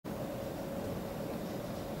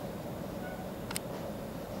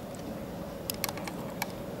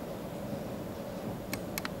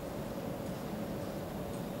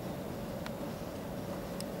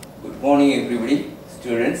Good morning everybody,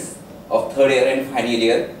 students of third year and final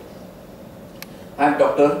year. I am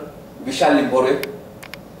Dr. Vishal Nimbhore,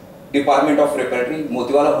 Department of Repertory,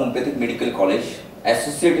 Motiwala Homeopathic Medical College,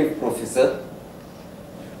 Associate Professor.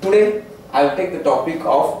 Today I will take the topic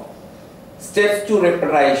of steps to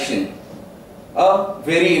repertorization, a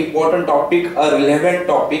very important topic, a relevant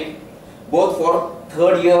topic both for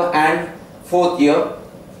third year and fourth year,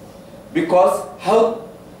 because how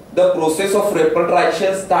the process of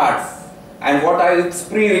repertorization starts and what are its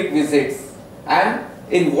prerequisites and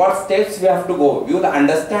in what steps we have to go. You will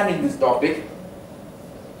understand in this topic.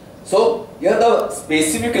 So here are the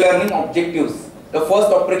specific learning objectives. The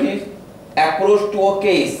first objective is approach to a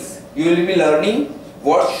case. You will be learning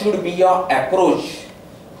what should be your approach,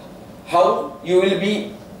 how you will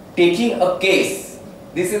be taking a case.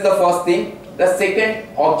 This is the first thing. The second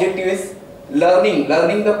objective is learning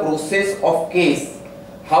the process of case,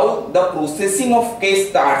 how the processing of case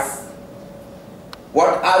starts,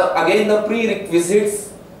 what are again the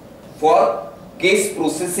prerequisites for case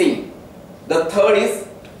processing. The third is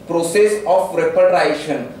process of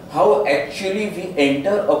repertorization, how actually we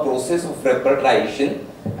enter a process of repertorization,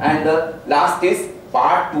 and the last is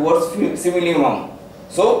path towards simillimum.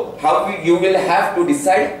 So how you will have to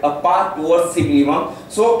decide a path towards simillimum.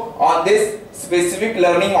 So on this specific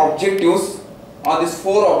learning objectives, on these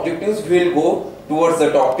four objectives, we will go towards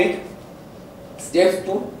the topic steps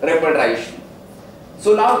to repertorization.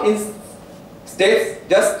 So now in steps,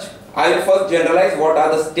 just I will first generalize what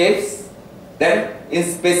are the steps, then in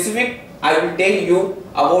specific I will tell you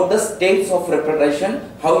about the steps of repertorization,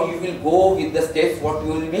 how you will go with the steps, what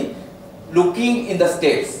you will be looking in the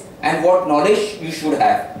steps and what knowledge you should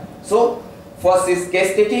have. So first is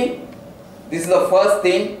case taking. This is the first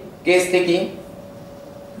thing, case taking.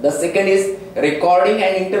 The second is recording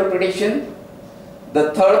and interpretation.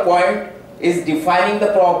 The third point is defining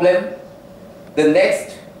the problem. The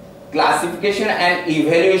next, classification and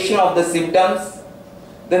evaluation of the symptoms.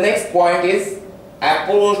 The next point is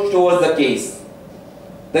approach towards the case.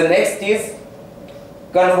 The next is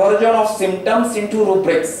conversion of symptoms into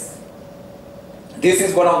rubrics. This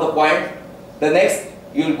is one of the points. The next,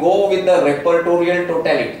 you will go with the repertorial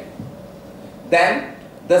totality. Then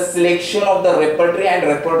the selection of the repertory and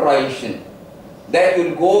repertorization. Then you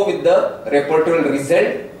will go with the repertorial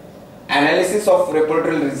result, analysis of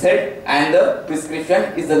repertorial result, and the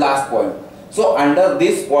prescription is the last point. So under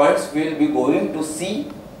these points we will be going to see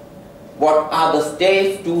what are the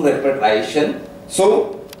steps to repertorization.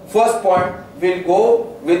 So first point, we will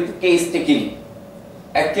go with case taking.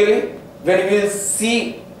 Actually when we will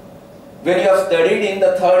see, when you have studied in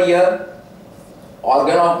the third year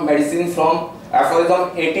organ of medicine from for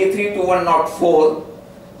example 83 to 104,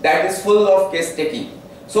 that is full of case taking.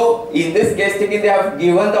 So in this case taking they have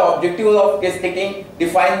given the objectives of case taking,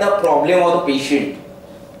 define the problem of the patient,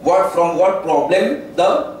 from what problem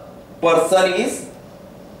the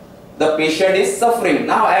patient is suffering.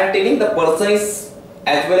 Now I am telling the person is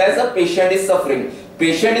as well as the patient is suffering.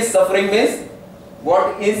 Patient is suffering means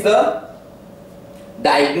what is the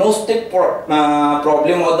diagnostic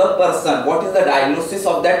problem of the person, what is the diagnosis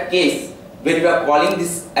of that case when we are calling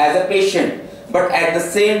this as a patient. But at the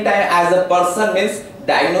same time as a person means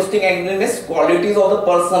diagnostic angle means qualities of the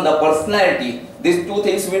person, the personality. These two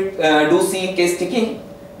things we do see in case taking.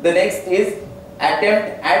 The next is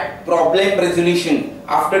attempt at problem resolution.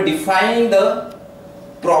 After defining the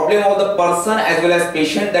problem of the person as well as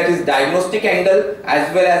patient, that is diagnostic angle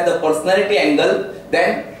as well as the personality angle,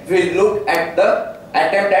 then we will look at the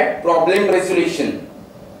attempt at problem resolution.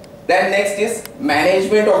 Then next is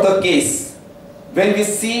management of the case. When we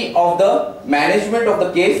see of the management of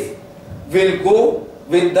the case, we will go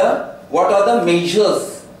with the what are the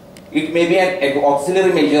measures. It may be an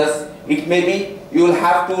auxiliary measures, it may be you will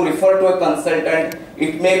have to refer to a consultant,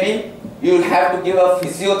 it may be you will have to give a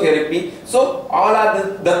physiotherapy. So all are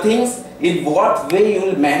the things in what way you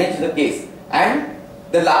will manage the case. And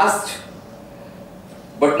the last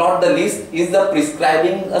but not the least is the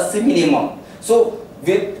prescribing a simillimum. So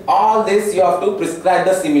with all this you have to prescribe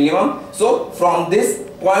the simillimum. So from this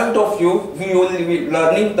point of view we will be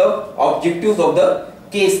learning the objectives of the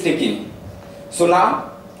case taking. So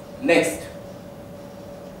now next.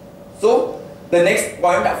 So the next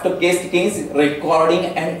point after case taking is recording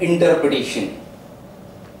and interpretation.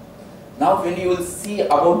 Now when you will see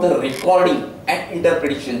about the recording and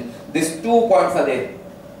interpretation, these 2 points are there.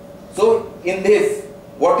 So in this,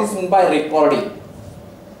 what is meant by recording?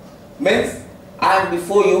 Means I am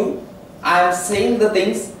before you, I am saying the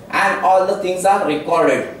things and all the things are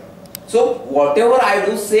recorded. So whatever I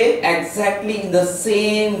do say exactly in the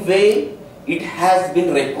same way it has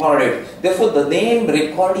been recorded. Therefore, the name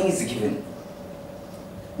recording is given.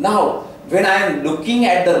 Now, when I am looking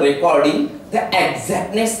at the recording, the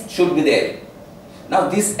exactness should be there. Now,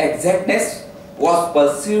 this exactness was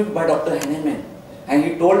perceived by Dr. Hahnemann, and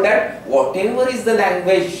he told that whatever is the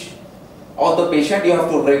language of the patient, you have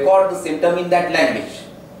to record the symptom in that language.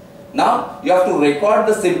 Now, you have to record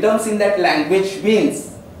the symptoms in that language means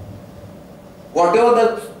whatever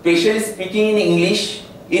the patient is speaking in English,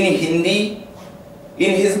 in Hindi,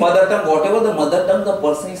 in his mother tongue, whatever the mother tongue the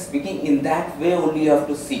person is speaking, in that way only you have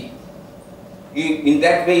to see. In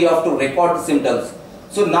that way you have to record the symptoms.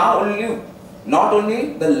 So now not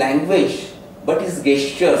only the language, but his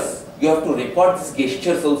gestures. You have to record his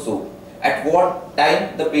gestures also. At what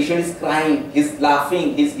time the patient is crying, he is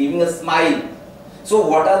laughing, he is giving a smile. So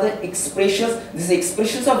what are the expressions? These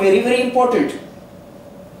expressions are very, very important.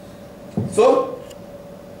 So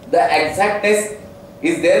the exactness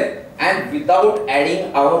is there, and without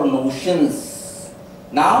adding our notions.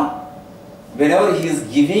 Now, whenever he is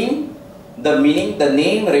giving the meaning, the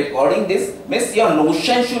name, recording this, means your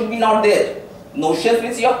notion should be not there. Notion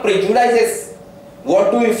means your prejudices.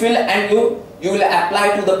 What do you feel and you will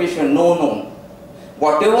apply to the patient. No.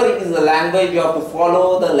 Whatever is the language, you have to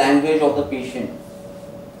follow the language of the patient.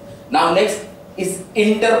 Now next is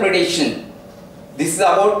interpretation. This is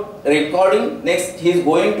about recording. Next he is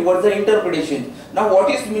going towards the interpretation. Now what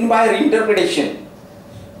is meant by interpretation?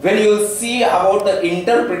 When you will see about the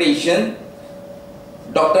interpretation,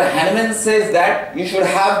 Dr. Hahnemann says that you should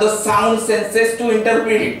have the sound senses to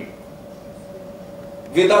interpret it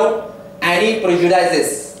without any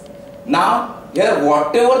prejudices. Now here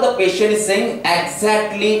whatever the patient is saying,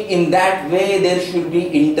 exactly in that way there should be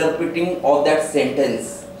interpreting of that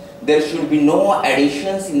sentence. There should be no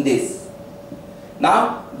additions in this.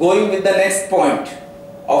 Now going with the next point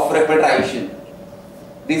of repertorization.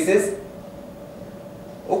 This is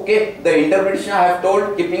okay, the interpretation I have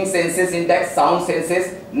told, keeping senses intact, sound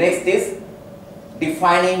senses. Next is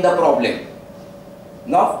defining the problem.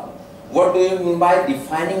 Now what do you mean by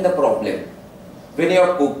defining the problem? When you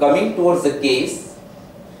are coming towards the case,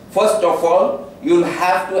 first of all you will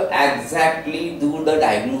have to exactly do the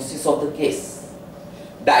diagnosis of the case.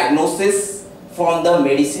 Diagnosis from the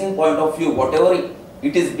medicine point of view, whatever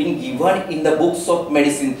it is being given in the books of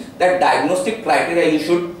medicine, that diagnostic criteria you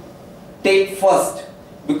should take first,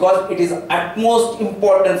 because it is utmost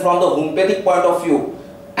important from the homeopathic point of view,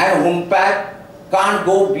 and homeopath can't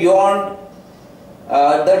go beyond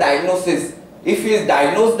the diagnosis. If he has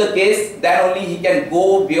diagnosed the case, then only he can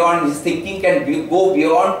go beyond, his thinking can go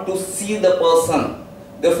beyond to see the person.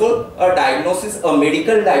 Therefore, a diagnosis, a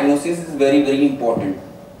medical diagnosis is very, very important.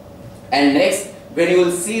 And next, when you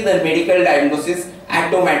will see the medical diagnosis,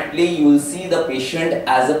 automatically you will see the patient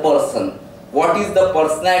as a person. What is the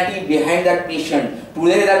personality behind that patient?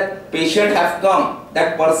 Today that patient have come,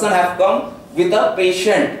 that person have come with a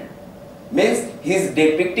patient. Means he is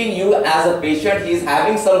depicting you as a patient, he is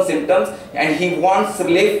having some symptoms and he wants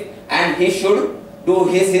relief and he should do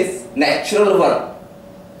his natural work.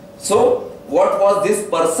 So what was this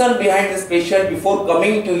person behind this patient before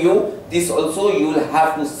coming to you? This also you will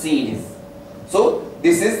have to see this. So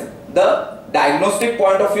this is the diagnostic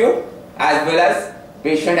point of view as well as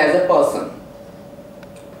patient as a person.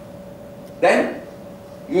 Then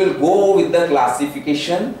you will go with the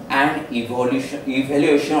classification and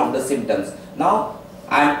evaluation of the symptoms. Now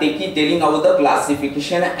I am telling about the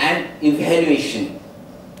classification and evaluation.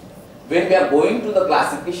 When we are going to the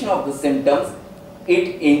classification of the symptoms,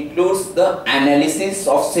 it includes the analysis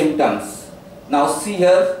of symptoms. Now see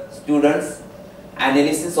here students,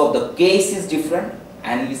 analysis of the case is different,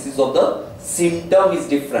 analysis of the symptom is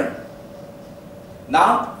different.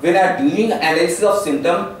 Now when I am doing analysis of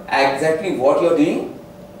symptom, exactly what you are doing?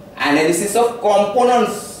 Analysis of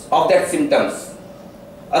components of that symptoms.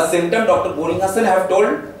 A symptom, Dr. Boningasan have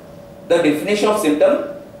told the definition of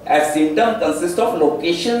symptom. A symptom consists of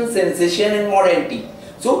location, sensation and modality.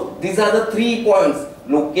 So these are the 3 points.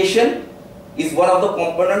 Location is one of the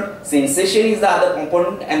component, sensation is the other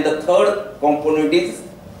component, and the third component is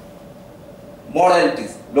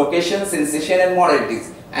modalities. Location, sensation and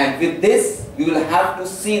modalities. And with this you will have to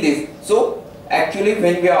see this. So actually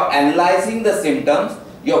when we are analyzing the symptoms,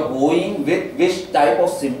 you are going with which type of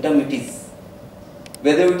symptom it is.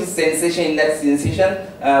 Whether it is sensation, in that sensation,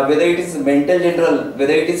 whether it is mental general,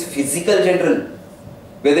 whether it is physical general,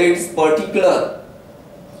 whether it is particular,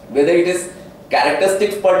 whether it is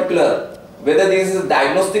characteristics particular, whether this is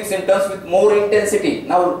diagnostic symptoms with more intensity.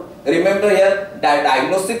 Now remember here that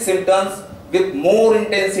diagnostic symptoms with more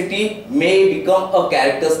intensity may become a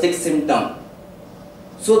characteristic symptom.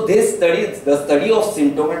 So this study, the study of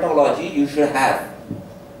symptomatology you should have,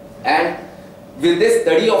 and with this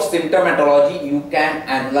study of symptomatology you can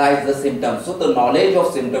analyze the symptoms. So the knowledge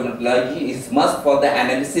of symptomatology is must for the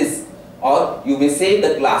analysis, or you may say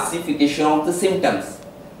the classification of the symptoms.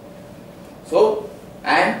 So,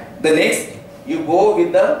 and the next you go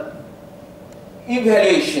with the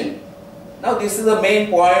evaluation. Now this is the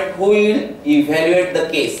main point. Who will evaluate the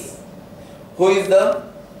case? Who is the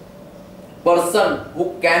person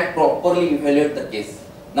who can properly evaluate the case?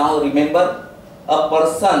 Now remember, a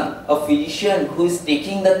person, a physician who is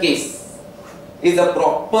taking the case is a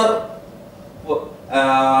proper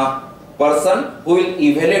person who will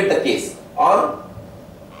evaluate the case, or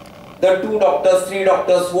the 2 doctors, 3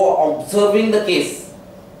 doctors who are observing the case,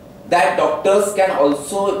 that doctors can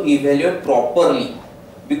also evaluate properly,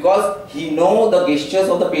 because he knows the gestures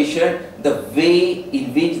of the patient, the way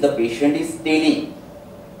in which the patient is telling.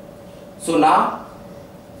 So now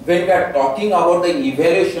when we are talking about the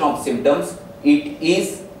evaluation of symptoms, it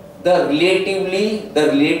is the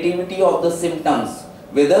relativity of the symptoms,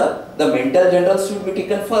 whether the mental generals should be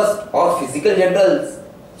taken first or physical generals.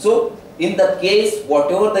 So in the case,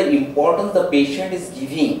 whatever the importance the patient is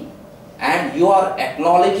giving, and you are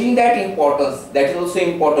acknowledging that importance, that is also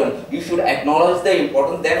important. You should acknowledge the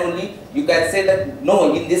importance, then only you can say that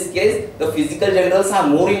no, in this case the physical generals are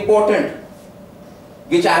more important,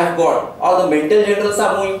 which I have got, or the mental generals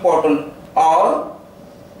are more important, or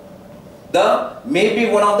the maybe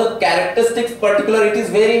one of the characteristics particular, it is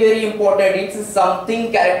very important, it is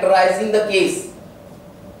something characterizing the case.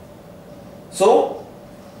 So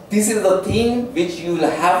this is the thing which you will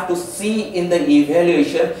have to see in the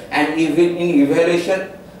evaluation, and even in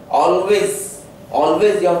evaluation always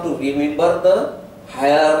you have to remember the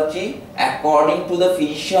hierarchy according to the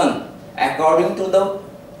physician, according to the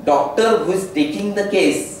doctor who is taking the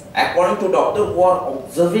case, according to doctor who are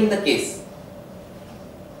observing the case.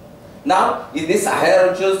 Now in this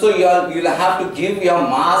hierarchy also you will have to give your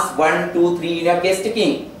mass 1, 2, 3 in your case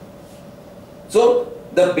taking. So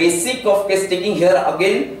the basic of case taking here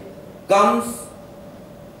again comes,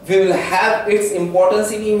 will have its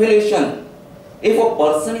importance in evaluation. If a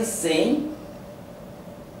person is saying,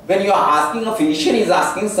 when you are asking, a physician is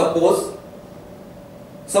asking, suppose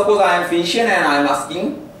I am physician and I am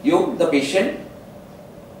asking you, the patient,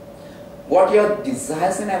 what your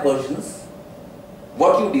desires and aversions,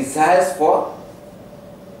 what you desires for.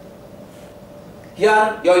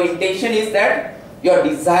 Here your intention is that your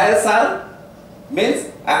desires are, means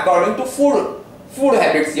according to food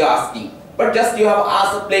habits you are asking, but just you have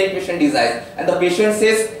asked a plain patient desires, and the patient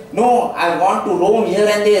says, no, I want to roam here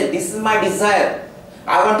and there, this is my desire,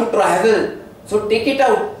 I want to travel. So take it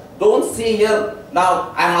out, don't say here,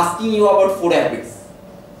 now I am asking you about food habits.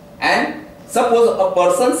 And suppose a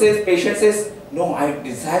person says, patient says, no, I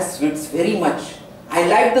desire sweets very much, I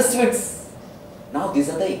like the sweets. Now these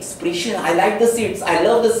are the expression, I like the sweets, I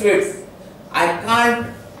love the sweets, I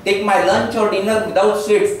can't take my lunch or dinner without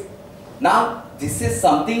sweets. Now this is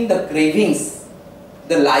something, the cravings,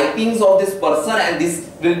 the likings of this person, and this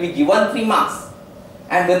will be given 3 marks.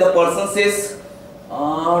 And when the person says,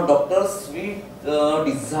 doctor, sweet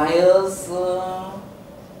desires,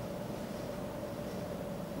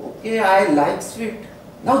 okay, I like sweet.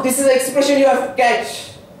 Now this is the expression you have to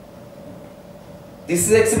catch. This is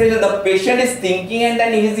the expression the patient is thinking and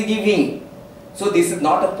then he is giving. So this is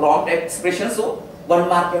not a prompt expression, so 1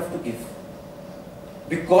 mark you have to give.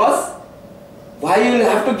 Because why you will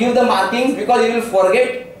have to give the markings? Because you will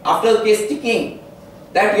forget after the case taking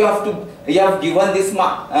that you have given this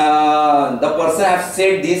mark, the person have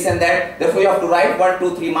said this and that, therefore you have to write 1,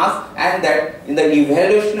 2, 3 marks, and that in the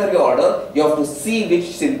evaluationary order you have to see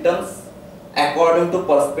which symptoms according to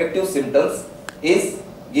perspective symptoms is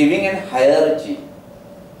giving an hierarchy.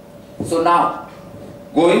 So now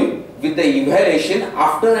going with the evaluation,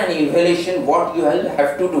 after an evaluation what you will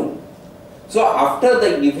have to do. So after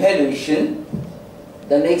the evaluation,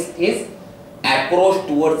 the next is approach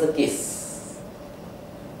towards the case.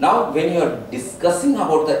 Now when you are discussing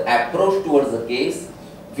about the approach towards the case,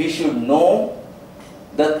 we should know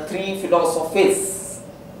the 3 philosophies,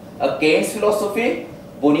 Kant's philosophy,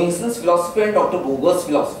 Boningson's philosophy, and Dr. Boger's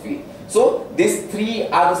philosophy. So these 3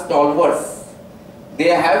 are the stalwarts. They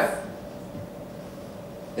have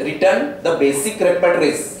written the basic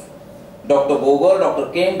repertories, Dr. Boger,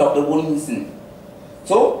 Dr. Kant, Dr. Boningson.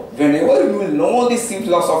 So whenever you will know this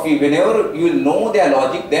philosophy, whenever you will know their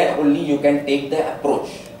logic, then only you can take the approach.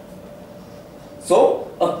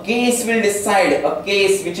 So a case will decide, a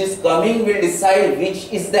case which is coming will decide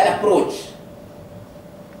which is the approach.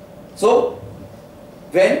 So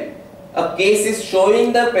when a case is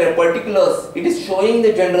showing the particulars, it is showing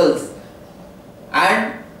the generals,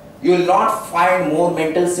 and you will not find more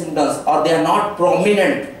mental symptoms, or they are not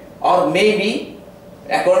prominent, or maybe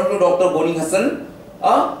according to Dr. Boni Hassan,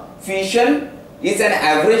 a physician is an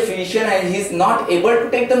average physician and he is not able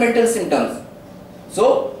to take the mental symptoms.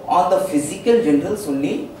 So on the physical generals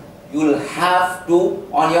only, you will have to,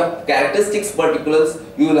 on your characteristics particulars,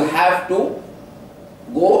 you will have to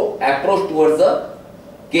go approach towards the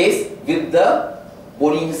case with the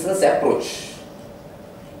Boni Hassan's approach.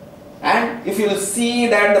 And if you will see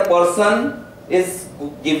that the person is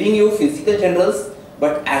giving you physical generals,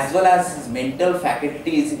 but as well as his mental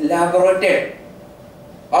faculty is elaborated,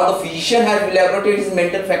 or the physician has elaborated his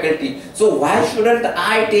mental faculty, so why shouldn't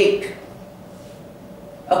I take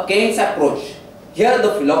a Keynes approach? Here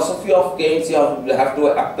the philosophy of Keynes you have to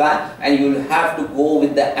apply, and you will have to go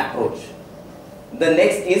with the approach. The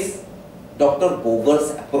next is Dr.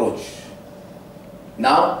 Boger's approach.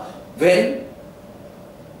 Now, when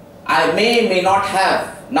I may not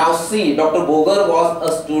have, now see, Dr. Boger was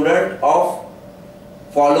a student of,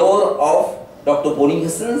 follower of Dr. Boni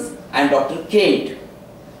Hassan and Dr. Kate.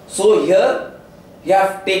 So here he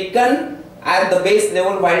have taken at the base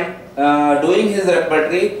level while doing his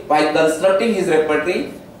repertory, while constructing his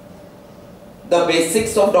repertory, the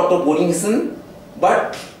basics of Dr. Boni Hassan,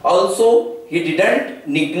 but also he didn't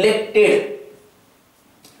neglected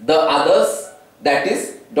the others, that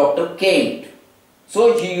is Dr. Kate.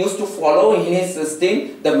 So he used to follow in his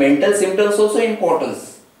system the mental symptoms also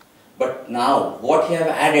importance. But now what he have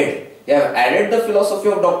added? He have added the philosophy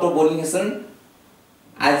of Dr. Boni Hassan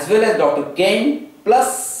as well as Dr. Kane,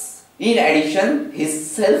 plus in addition his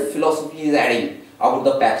self-philosophy is adding about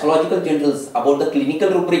the pathological generals, about the clinical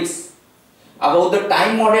rubrics, about the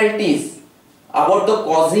time modalities, about the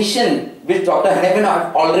causation, which Dr. Hahnemann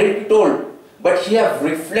have already told, but he have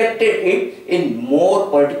reflected it in more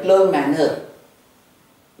particular manner,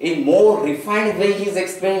 in more refined way he is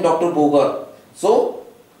explaining Dr. Boger. So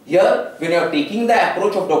here when you are taking the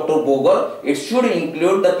approach of Dr. Boger, it should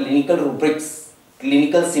include the clinical rubrics,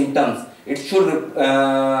 clinical symptoms, it should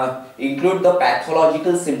include the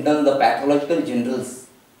pathological symptoms, the pathological generals.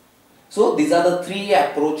 So these are the three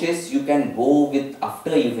approaches you can go with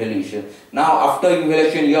after evaluation. Now after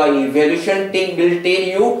evaluation, your evaluation team will tell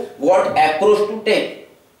you what approach to take.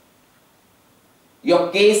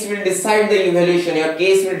 Your case will decide the evaluation, your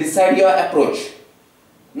case will decide your approach.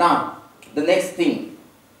 Now the next thing,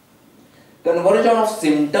 conversion of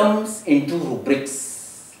symptoms into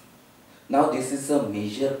rubrics. Now this is a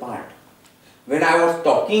major part. When I was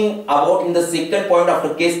talking about in the second point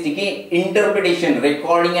after case taking, interpretation,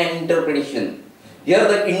 recording and interpretation. Here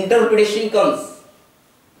the interpretation comes,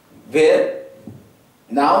 where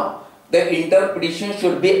now the interpretation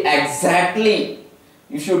should be exactly,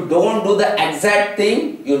 if you don't do the exact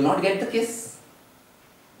thing, you will not get the case.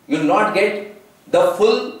 You will not get the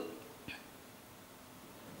full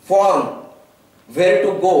form, where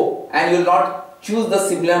to go, and you will not choose the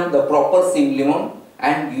simulum, the proper simulum,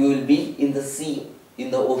 and you will be in the sea, in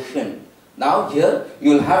the ocean. Now here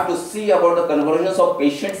you will have to see about the conversions of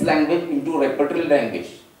patient's language into repertory language.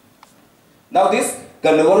 Now this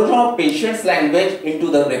conversion of patient's language into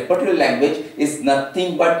the repertory language is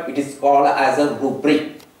nothing but it is called as a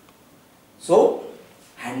rubric. So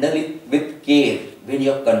handle it with care when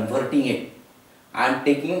you are converting it. I am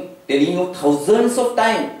telling you thousands of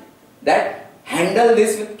times that handle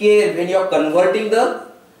this with care when you are converting the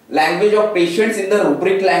language of patients in the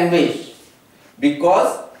rubric language,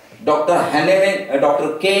 because Dr. Hahnemann,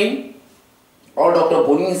 Dr. Kane or Dr.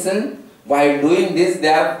 Boni Hassan, while doing this,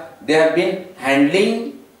 they have been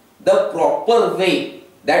handling the proper way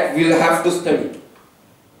that we will have to study.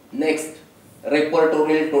 Next,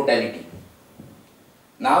 repertorial totality.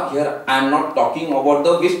 Now here I am not talking about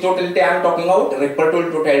the which totality, I am talking about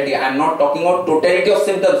repertorial totality. I am not talking about totality of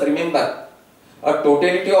symptoms. Remember, a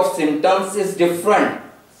totality of symptoms is different.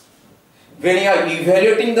 When you are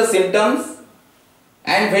evaluating the symptoms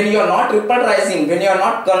and when you are not repertorizing, when you are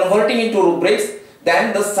not converting into rubrics,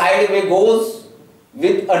 then the side way goes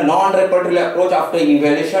with a non-repertorial approach. After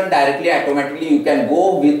evaluation, directly, automatically you can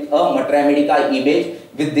go with a Mater Medica image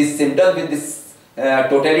with this symptom, with this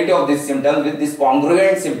totality of this symptom, with this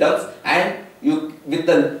congruent symptoms, and you with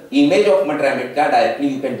the image of Mater Medica directly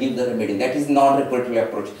you can give the remedy. That is non-repertorial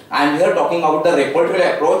approach. I am here talking about the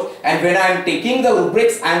repertorial approach, and when I am taking the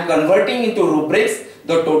rubrics, I am converting into rubrics.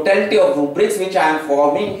 The totality of rubrics which I am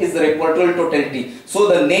forming is repertorial totality. So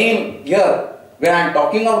the name here, when I am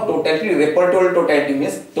talking of totality, repertorial totality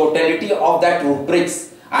means totality of that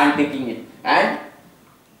rubrics I am taking it. And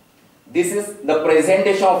this is the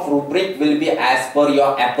presentation of rubric will be as per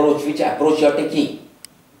your approach, which approach you are taking.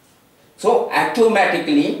 So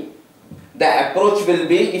automatically the approach will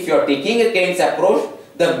be, if you are taking a Keynes approach,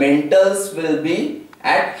 the mentals will be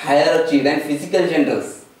at hierarchy than physical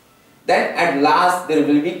generals. Then at last there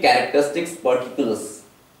will be characteristics particulars.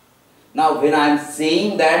 Now when I am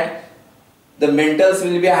saying that the mentals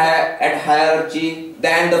will be at hierarchy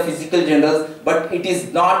than the physical generals, but it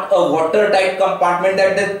is not a watertight compartment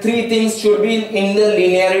that the three things should be in the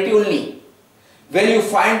linearity only. When you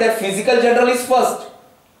find that physical general is first,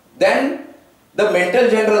 then the mental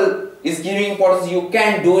general is giving importance, you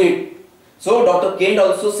can do it. So Dr. Keynes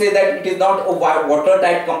also say that it is not a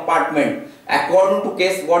watertight compartment. According to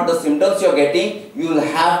case what the symptoms you are getting, you will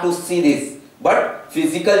have to see this. But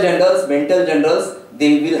physical generals, mental generals,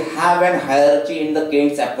 they will have an hierarchy in the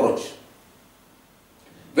Keynes approach.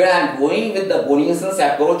 When I am going with the Bonnigson's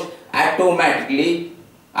approach, automatically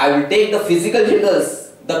I will take the physical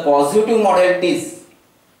generals, the causative modalities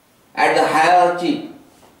at the hierarchy.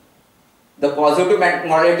 The causative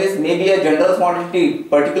modalities may be a general modality,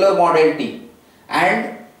 particular modality,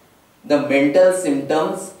 and the mental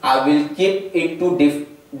symptoms I will keep it to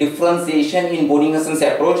differentiation in Bonnigson's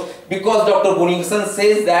approach, because Dr. Bonningson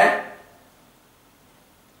says that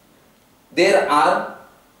there are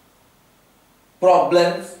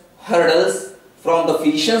problems, hurdles from the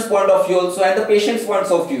physician's point of view also and the patient's point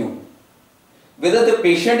of view. Whether the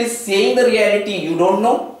patient is saying the reality, you don't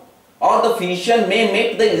know, or the physician may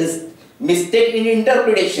make the mistake in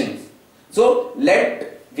interpretations. So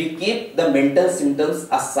let we keep the mental symptoms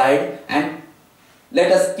aside and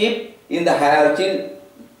let us keep in the hierarchy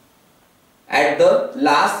at the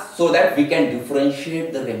last, so that we can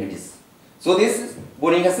differentiate the remedies. So this is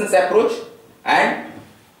Bonnigson's approach, and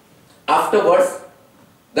afterwards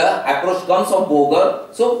the approach comes of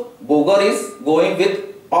Boger. So Boger is going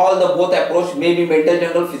with all the both approach, maybe mental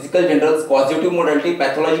general, physical generals, causative modality,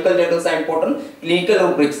 pathological generals are important, clinical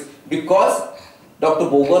rubrics, because Dr.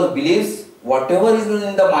 Boger believes whatever is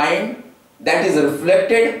in the mind, that is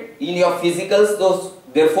reflected in your physicals. Those,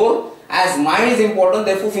 therefore, as mind is important,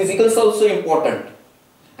 therefore physicals are also important.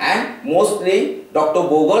 And mostly Dr.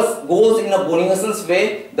 Boger goes in a Bonnigson's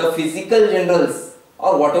way, the physical generals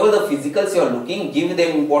or whatever the physicals you are looking, give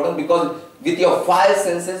them importance, because with your five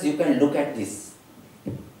senses you can look at this.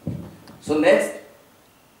 So next,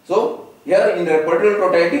 so here in repertory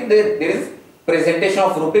totality there is presentation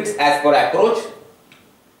of rubrics as per approach,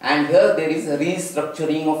 and here there is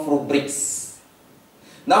restructuring of rubrics.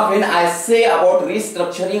 Now when I say about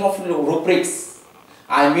restructuring of rubrics,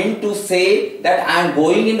 I mean to say that I am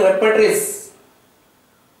going in repertories,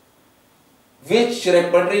 which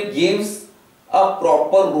repertory gives a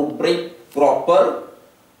proper rubric, proper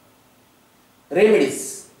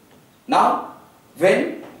remedies. Now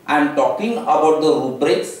when I am talking about the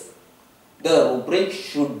rubric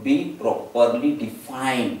should be properly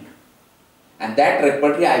defined, and that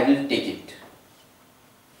repertory I will take it.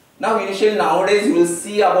 Now initially nowadays you will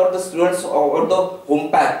see about the students about the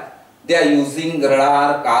home path. They are using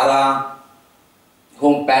Radar, Kara,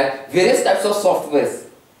 home path, various types of softwares,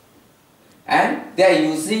 and they are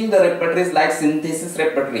using the repertories like synthesis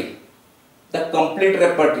repertory, the complete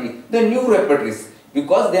repertory, the new repertories,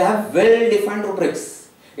 because they have well defined rubrics.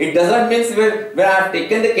 It doesn't mean when I have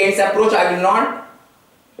taken the Keynes approach, I will not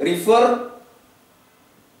refer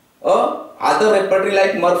other repertory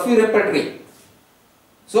like Murphy repertory.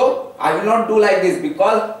 So I will not do like this,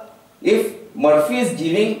 because if Murphy is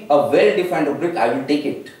giving a well defined rubric, I will take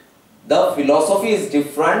it. The philosophy is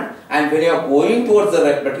different, and when you are going towards the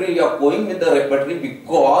repertory, you are going with the repertory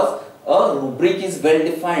because a rubric is well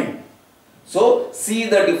defined. So see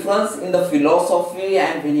the difference in the philosophy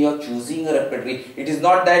and when you are choosing a repertory. It is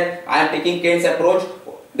not that I am taking Keynes approach,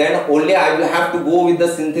 then only I will have to go with the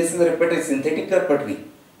synthesis repertory, synthetic repertory.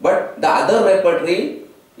 But the other repertory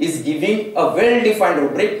is giving a well defined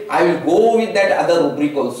rubric, I will go with that other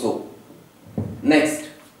rubric also. Next.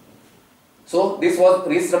 So this was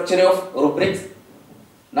restructuring of rubrics.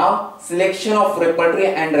 Now selection of repertory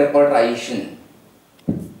and repertorization.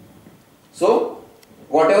 So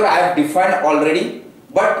whatever I have defined already,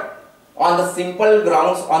 but on the simple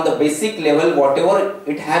grounds, on the basic level, whatever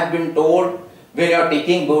it has been told, when you are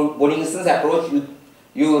taking Bonnigson's approach,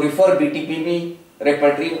 you refer BTPB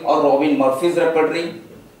repertory or Robin Murphy's repertory.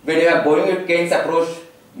 When you are going with Keynes approach,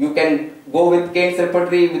 you can go with Keynes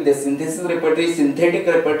repertory, with the synthesis repertory, synthetic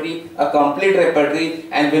repertory, a complete repertory,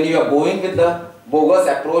 and when you are going with the Boger's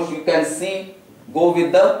approach, you can see go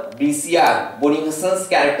with the BCR, Bonnigson's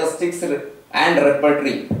characteristics and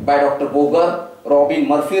repertory by Dr. Boger, Robin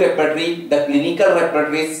Murphy repertory, the clinical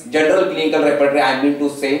repertories, general clinical repertory I mean to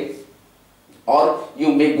say, or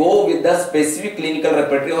you may go with the specific clinical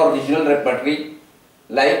repertory or regional repertory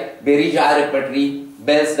like Berry-Jahr repertory,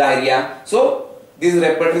 Bell's diarrhea. So these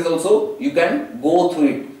repertories also you can go through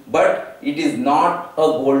it, but it is not a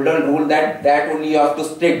golden rule that only you have to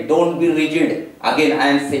stick. Don't be rigid. Again I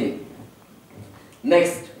am saying.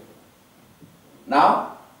 Next,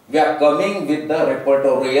 now we are coming with the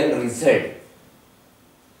repertorial result.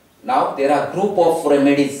 Now there are group of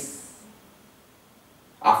remedies.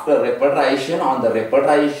 After repertorization, on the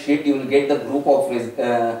repertorized sheet you will get the group of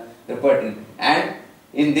repertory, and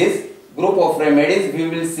in this group of remedies we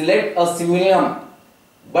will select a simulum,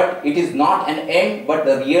 but it is not an end, but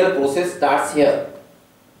the real process starts here.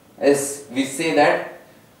 As we say that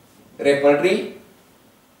repertory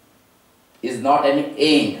is not an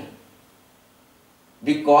end,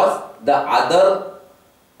 because the other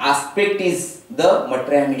aspect is the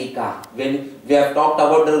materia medica. When we have talked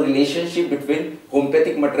about the relationship between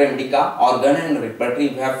homeopathic materia medica, organ and repertory,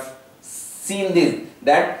 we have seen this,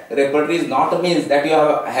 that repertory is not a means that you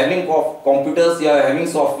are having computers, you are having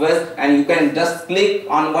software and you can just click,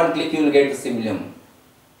 on one click you will get the simulum.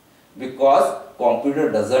 Because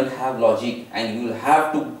computer doesn't have logic, and you will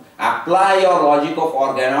have to apply your logic of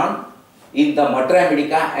organon in the materia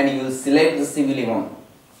medica and you will select the simulum.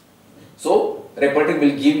 So repertory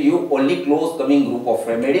will give you only close coming group of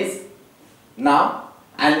remedies. Now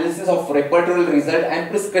analysis of repertorial result and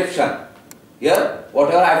prescription. Here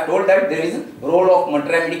whatever I have told, that there is role of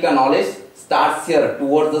materia medica knowledge starts here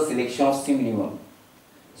towards the selection of simulum.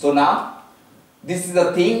 So now this is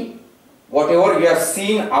the thing, whatever we have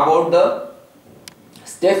seen about the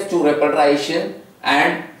steps to repertorization,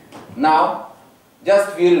 and now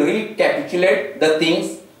just we will recapitulate the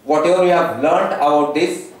things whatever we have learned about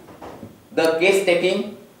this. The case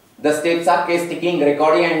taking, the steps are case taking,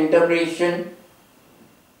 recording and interpretation,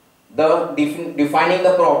 the defining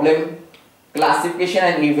the problem, classification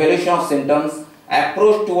and evaluation of symptoms,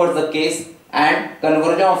 approach towards the case, and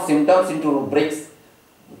conversion of symptoms into rubrics.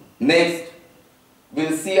 Next, we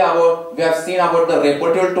have seen about the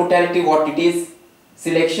repertorial totality, what it is,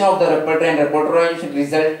 selection of the repertory and repertorization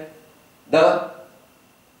result, the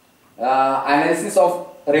analysis of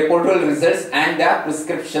repertorial results and their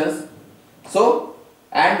prescriptions. So,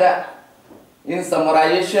 and in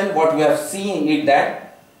summarization, what we have seen is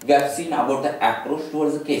that we have seen about the approach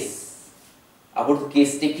towards the case, about the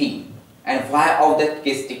case taking and why of that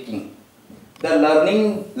case taking, the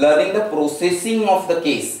learning the processing of the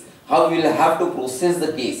case, how we will have to process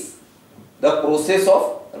the case, the process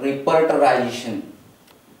of repertorization,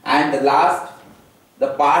 and the last, the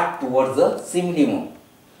part towards the simulum.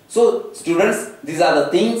 So students, these are the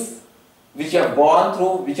things which you have gone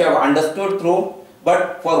through, which you have understood through,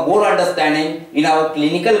 but for more understanding in our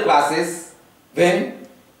clinical classes, when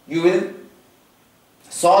you will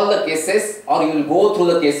solve the cases or you will go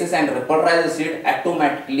through the cases and repertorize the sheet,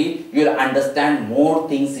 automatically you will understand more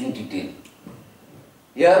things in detail.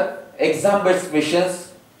 Here exam based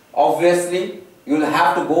questions, obviously you will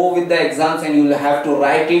have to go with the exams and you will have to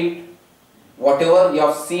write it, whatever you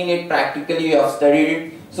have seen it practically, you have studied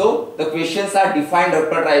it. So the questions are defined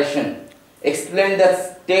repertorization. Explain the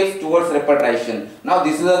steps towards repertorization. Now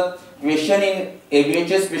this is a question in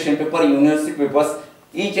ABHS question paper, university papers.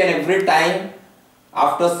 Each and every time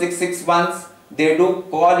after 6 months they do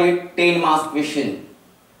call it 10 marks question.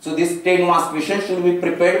 So this 10 marks question should be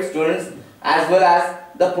prepared, students, as well as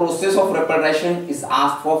the process of repertorization is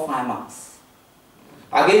asked for 5 marks.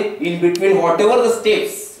 Again, in between whatever the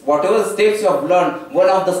steps you have learned, one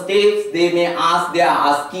of the steps they are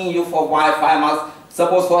asking you for 5 marks.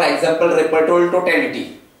 Suppose for example repertorial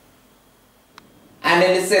totality,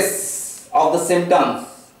 analysis of the symptoms,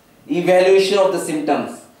 evaluation of the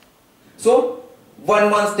symptoms. So one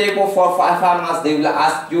step of for 5 marks they will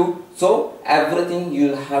ask you. So everything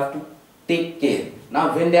you will have to take care.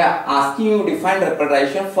 Now when they are asking you define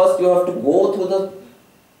repertorization, first you have to go through the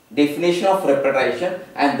definition of repertorization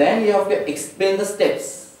and then you have to explain the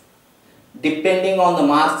steps. Depending on the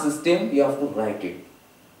mark system you have to write it.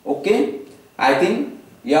 Okay? I think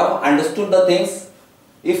you have understood the things.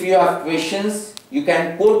 If you have questions, you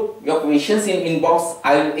can put your questions in inbox.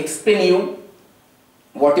 I will explain you.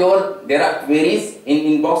 Whatever there are queries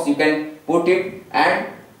in inbox, you can put it. And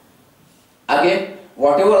again,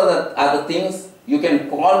 whatever are the things, you can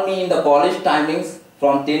call me in the college timings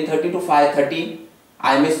from 10:30 to 5:30.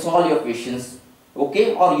 I may solve your questions.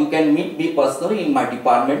 Okay? Or you can meet me personally in my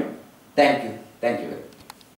department. Thank you. Thank you.